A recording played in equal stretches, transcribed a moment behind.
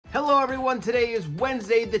Hello everyone, today is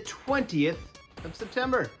Wednesday the 20th of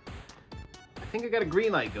September. I think I got a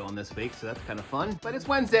green light going this week, so that's kind of fun. But it's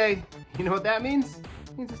Wednesday. You know what that means?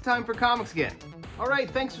 It means it's time for Comics Again.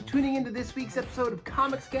 Alright, thanks for tuning into this week's episode of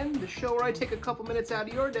Comics Again, the show where I take a couple minutes out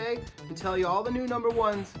of your day to tell you all the new number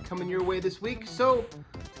ones coming your way this week. So,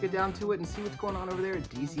 let's get down to it and see what's going on over there at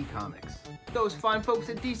DC Comics. Those fine folks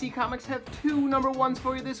at DC Comics have two number ones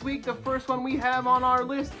for you this week. The first one we have on our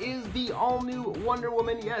list is the all-new Wonder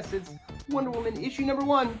Woman. Yes, it's Wonder Woman issue number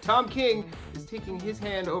 1. Tom King is taking his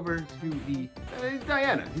hand over to the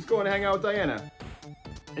Diana. He's going to hang out with Diana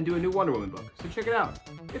and do a new Wonder Woman book. So check it out.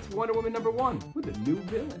 It's Wonder Woman number 1 with a new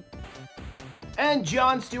villain. And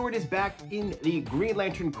John Stewart is back in the Green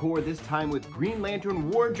Lantern Corps, this time with Green Lantern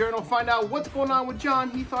War Journal. Find out what's going on with John.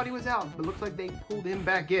 He thought he was out, but looks like they pulled him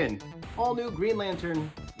back in. All new Green Lantern,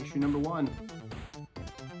 issue number 1.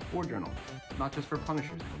 War Journal, not just for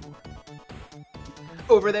Punishers anymore.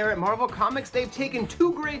 Over there at Marvel Comics, they've taken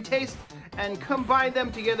two great tastes and combined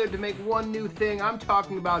them together to make one new thing. I'm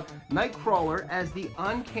talking about Nightcrawler as the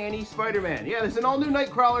Uncanny Spider-Man. Yeah, there's an all-new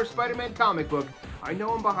Nightcrawler Spider-Man comic book. I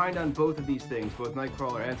know I'm behind on both of these things, both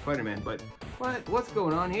Nightcrawler and Spider-Man, but what's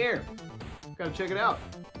going on here? Gotta check it out.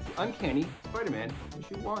 It's the Uncanny Spider-Man,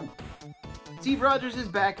 issue 1. Steve Rogers is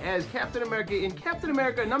back as Captain America in Captain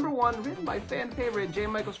America number 1, written by fan favorite J.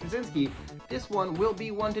 Michael Straczynski. This one will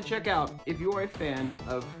be one to check out if you're a fan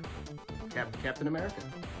of Captain America.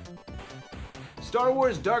 Star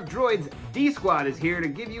Wars Dark Droids D-Squad is here to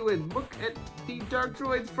give you a look at the Dark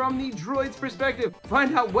Droids from the droids' perspective.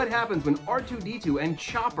 Find out what happens when R2-D2 and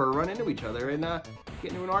Chopper run into each other and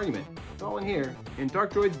get into an argument. It's all in here in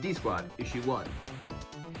Dark Droids D-Squad, issue 1.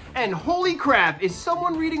 And holy crap, is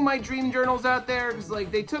someone reading my dream journals out there? Because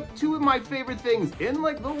like they took two of my favorite things in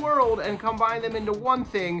like the world and combined them into one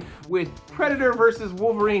thing with Predator versus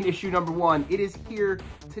Wolverine issue number 1. It is here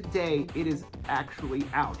today. It is actually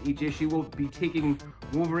out. Each issue will be taking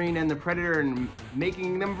Wolverine and the Predator and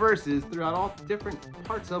making them verses throughout all different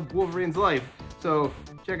parts of Wolverine's life. So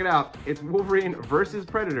check it out. It's Wolverine versus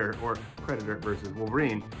Predator, or Predator versus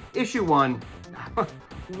Wolverine, issue 1.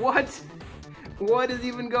 What is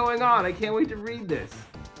even going on? I can't wait to read this.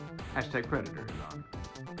 Hashtag Predator is on.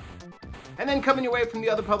 And then coming away from the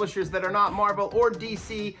other publishers that are not Marvel or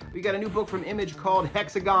DC, we got a new book from Image called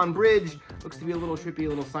Hexagon Bridge. Looks to be a little trippy, a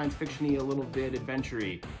little science fiction-y, a little bit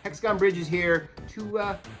adventure-y. Hexagon Bridge is here to,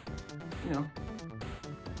 you know,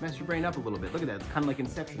 mess your brain up a little bit. Look at that, it's kind of like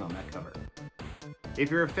Inception on that cover. If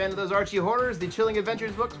you're a fan of those Archie horrors, the Chilling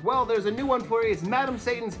Adventures books, well, there's a new one for you. It's Madam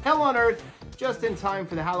Satan's Hell on Earth. Just in time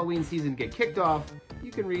for the Halloween season to get kicked off,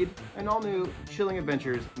 you can read an all-new Chilling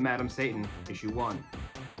Adventures, Madam Satan, issue 1.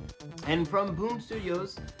 And from Boom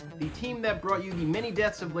Studios, the team that brought you the many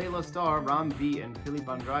deaths of Layla Starr, Ram V, and Philippe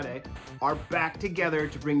Andrade are back together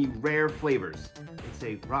to bring you rare flavors. It's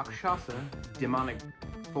a Rakshasa, demonic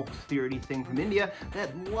folk spirity thing from India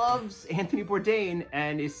that loves Anthony Bourdain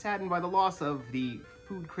and is saddened by the loss of the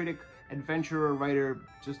food critic, adventurer, writer,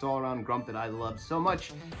 just all-around grump that I love so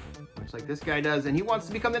much like this guy does, and he wants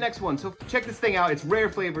to become the next one. So check this thing out. It's rare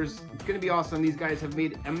flavors. It's gonna be awesome. These guys have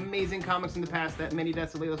made amazing comics in the past. That Many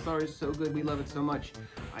Deaths of Layla Starr is so good. We love it so much.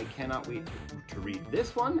 I cannot wait to read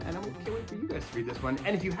this one, and I can't wait for you guys to read this one.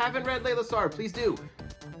 And if you haven't read Layla Starr, please do.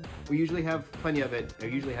 We usually have plenty of it. I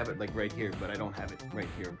usually have it like right here, but I don't have it right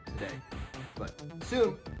here today. But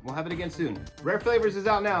soon, we'll have it again soon. Rare Flavors is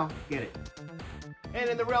out now. Get it. And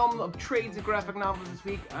in the realm of trades and graphic novels this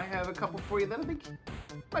week, I have a couple for you that I think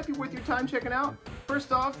might be worth your time checking out.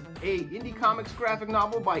 First off, a indie comics graphic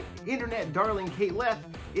novel by internet darling Kate Leth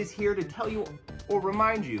is here to tell you or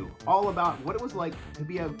remind you all about what it was like to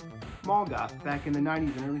be a mall goth back in the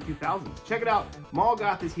 90s and early 2000s. Check it out. Mall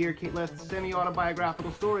Goth is here, Kate Leth's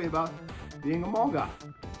semi-autobiographical story about being a mall goth.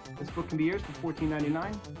 This book can be yours for $14.99,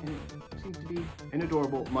 and it seems to be an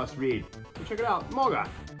adorable must-read. So check it out, Mall Goth.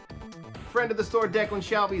 Friend of the store, Declan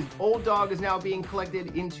Shalvey's Old Dog is now being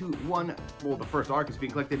collected into one, well, the first arc is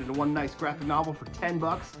being collected into one nice graphic novel for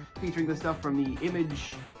 $10, featuring the stuff from the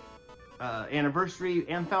Image anniversary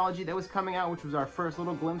anthology that was coming out, which was our first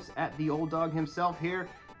little glimpse at the Old Dog himself here.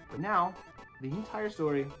 But now, the entire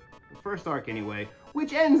story, the first arc anyway,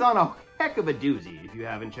 which ends on a heck of a doozy, if you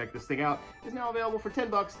haven't checked this thing out, is now available for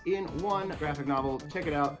 $10 in one graphic novel. Check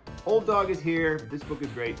it out. Old Dog is here. This book is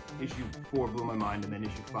great. Issue 4 blew my mind, and then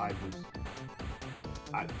issue 5 was...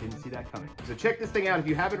 I didn't see that coming. So check this thing out if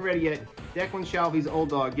you haven't read it yet. Declan Shalvey's Old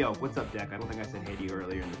Dog. Yo, what's up, Dec? I don't think I said hey to you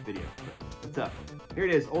earlier in this video. But what's up? Here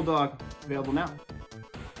it is, Old Dog, available now.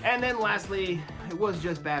 And then lastly, it was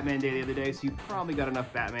just Batman Day the other day, so you probably got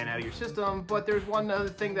enough Batman out of your system, but there's one other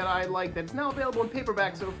thing that I like that's now available in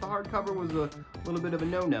paperback, so if the hardcover was a little bit of a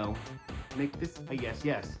no-no, make this a yes.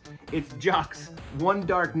 It's Jock's One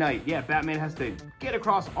Dark Night. Yeah, Batman has to get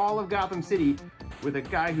across all of Gotham City with a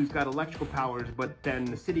guy who's got electrical powers, but then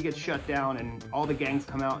the city gets shut down and all the gangs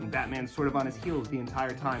come out and Batman's sort of on his heels the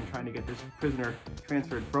entire time trying to get this prisoner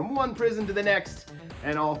transferred from one prison to the next,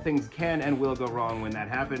 and all things can and will go wrong when that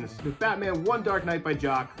happens. With Batman One Dark Night by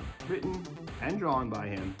Jock, written and drawn by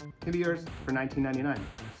him, can be yours for $19.99.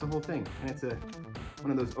 That's the whole thing, and it's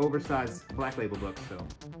one of those oversized Black Label books, so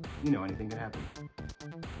you know anything can happen.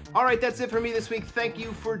 All right, that's it for me this week. Thank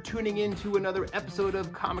you for tuning in to another episode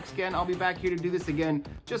of Comic Scan. I'll be back here to do this again,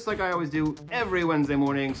 just like I always do every Wednesday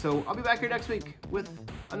morning. So I'll be back here next week with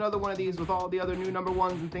another one of these with all the other new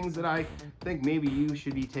 #1s and things that I think maybe you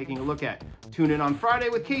should be taking a look at. Tune in on Friday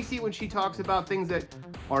with Casey when she talks about things that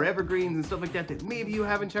are evergreens and stuff like that that maybe you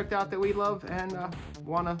haven't checked out that we love and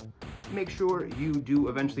want to make sure you do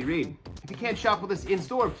eventually read. If you can't shop with us in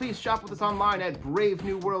store, please shop with us online at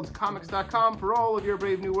bravenewworldscomics.com for all of your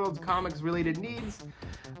Brave New Worlds comics related needs.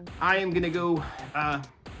 I am gonna go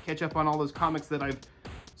catch up on all those comics that I've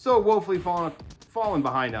so woefully fallen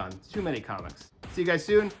behind on. It's too many comics. See you guys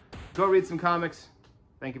soon. Go read some comics.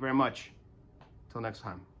 Thank you very much. Till next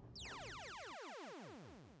time.